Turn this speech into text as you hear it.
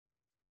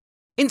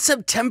In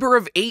September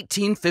of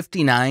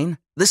 1859,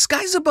 the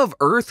skies above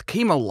Earth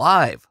came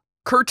alive.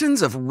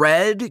 Curtains of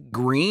red,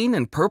 green,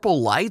 and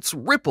purple lights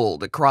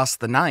rippled across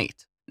the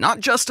night, not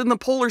just in the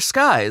polar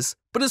skies,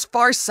 but as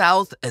far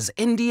south as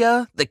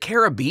India, the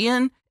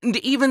Caribbean, and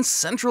even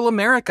Central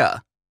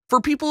America.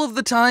 For people of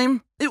the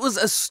time, it was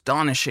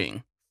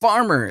astonishing.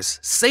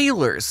 Farmers,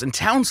 sailors, and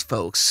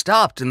townsfolk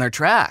stopped in their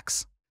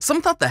tracks.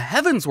 Some thought the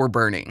heavens were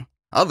burning.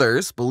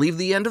 Others believed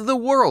the end of the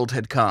world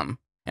had come.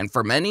 And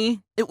for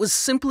many, it was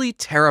simply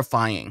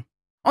terrifying.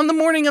 On the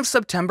morning of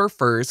September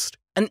 1st,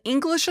 an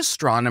English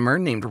astronomer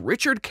named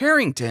Richard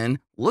Carrington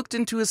looked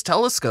into his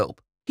telescope.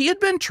 He had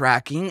been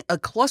tracking a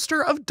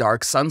cluster of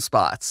dark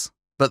sunspots.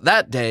 But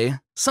that day,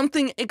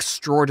 something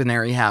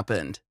extraordinary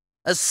happened.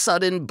 A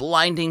sudden,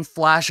 blinding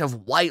flash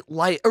of white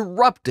light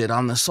erupted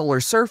on the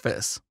solar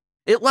surface.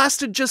 It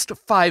lasted just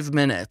 5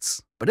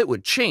 minutes, but it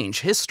would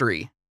change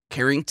history.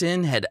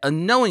 Carrington had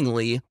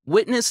unknowingly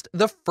witnessed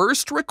the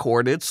first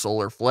recorded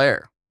solar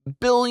flare.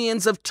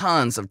 Billions of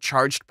tons of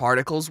charged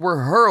particles were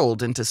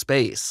hurled into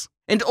space,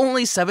 and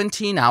only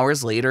 17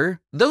 hours later,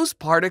 those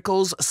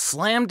particles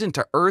slammed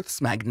into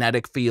Earth's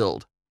magnetic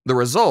field. The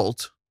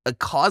result? A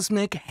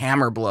cosmic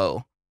hammer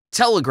blow.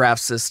 Telegraph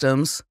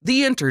systems,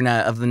 the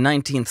internet of the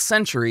 19th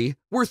century,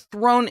 were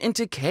thrown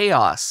into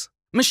chaos.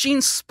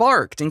 Machines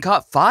sparked and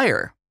caught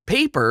fire.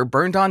 Paper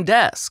burned on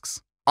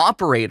desks.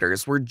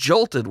 Operators were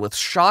jolted with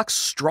shocks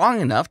strong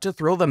enough to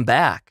throw them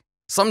back.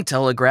 Some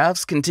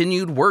telegraphs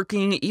continued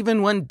working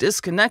even when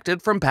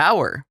disconnected from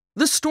power.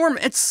 The storm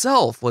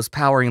itself was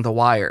powering the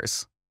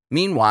wires.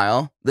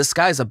 Meanwhile, the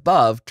skies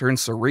above turned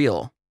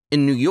surreal.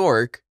 In New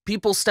York,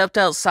 people stepped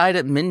outside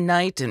at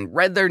midnight and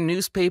read their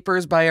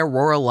newspapers by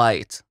aurora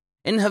light.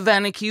 In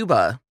Havana,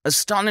 Cuba,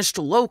 astonished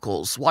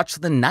locals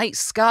watched the night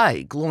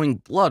sky glowing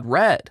blood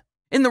red.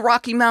 In the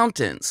Rocky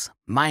Mountains,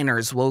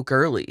 miners woke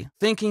early,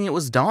 thinking it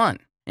was dawn.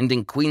 And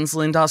in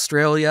Queensland,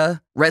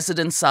 Australia,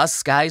 residents saw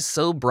skies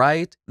so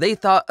bright, they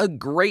thought a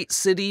great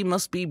city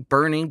must be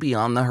burning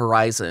beyond the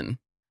horizon.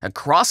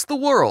 Across the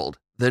world,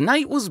 the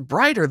night was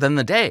brighter than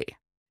the day.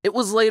 It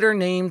was later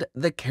named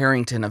the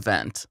Carrington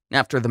Event,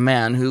 after the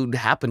man who'd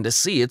happened to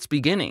see its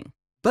beginning.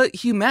 But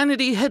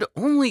humanity had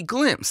only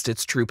glimpsed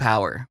its true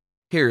power.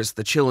 Here's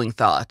the chilling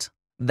thought.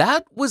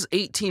 That was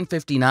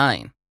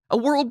 1859, a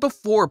world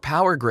before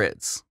power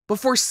grids,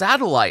 before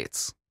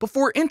satellites,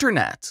 before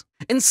internet,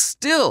 and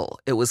still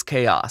it was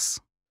chaos.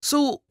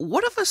 So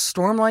what if a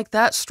storm like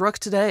that struck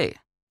today?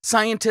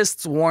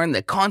 Scientists warned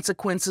that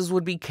consequences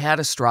would be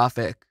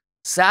catastrophic.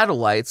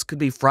 Satellites could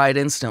be fried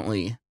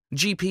instantly.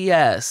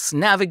 GPS,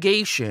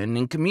 navigation,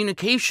 and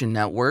communication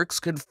networks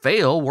could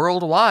fail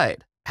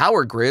worldwide.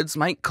 Power grids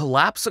might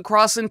collapse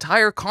across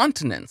entire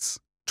continents.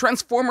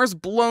 Transformers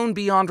blown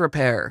beyond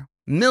repair.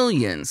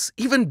 Millions,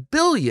 even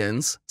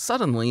billions,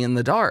 suddenly in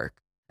the dark.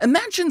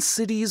 Imagine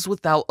cities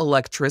without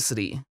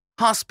electricity,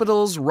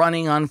 hospitals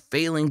running on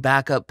failing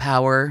backup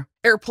power,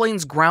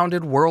 airplanes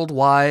grounded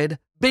worldwide,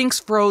 banks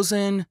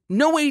frozen,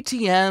 no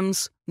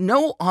ATMs,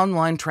 no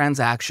online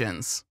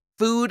transactions.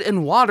 Food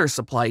and water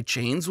supply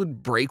chains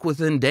would break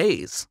within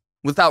days.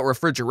 Without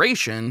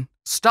refrigeration,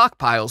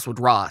 stockpiles would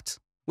rot.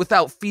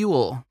 Without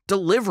fuel,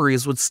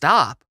 deliveries would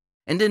stop.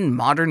 And in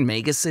modern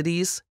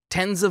megacities,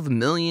 tens of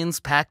millions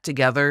packed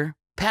together,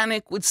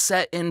 panic would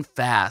set in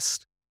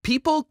fast.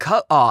 People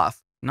cut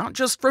off, not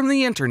just from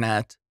the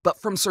internet, but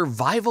from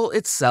survival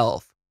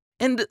itself.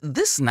 And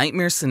this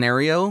nightmare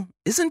scenario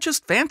isn't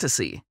just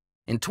fantasy.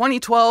 In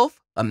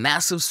 2012, a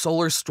massive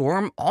solar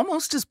storm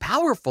almost as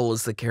powerful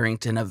as the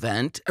Carrington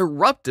Event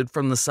erupted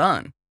from the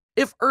sun.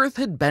 If Earth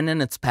had been in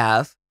its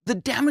path, the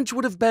damage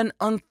would have been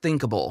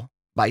unthinkable.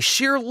 By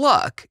sheer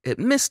luck, it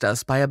missed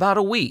us by about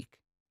a week.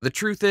 The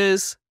truth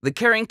is, the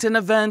Carrington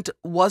Event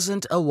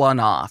wasn't a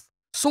one-off.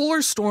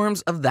 Solar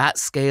storms of that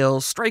scale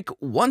strike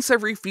once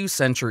every few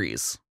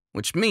centuries,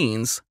 which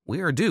means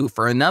we are due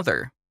for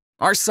another.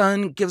 Our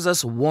sun gives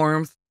us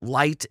warmth,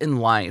 light,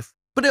 and life,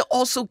 but it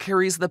also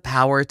carries the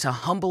power to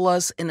humble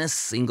us in a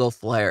single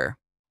flare.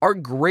 Our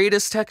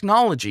greatest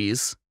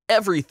technologies,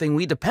 everything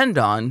we depend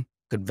on,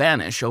 could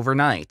vanish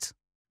overnight.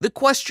 The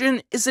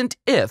question isn't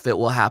if it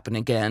will happen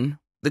again.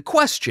 The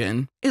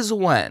question is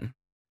when.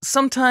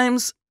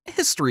 Sometimes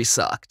history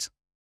sucked.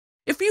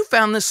 If you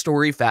found this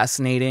story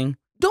fascinating,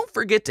 don't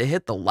forget to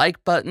hit the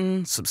like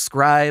button,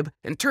 subscribe,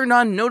 and turn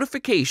on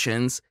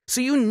notifications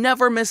so you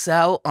never miss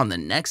out on the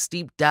next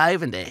deep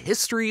dive into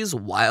history's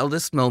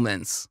wildest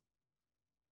moments.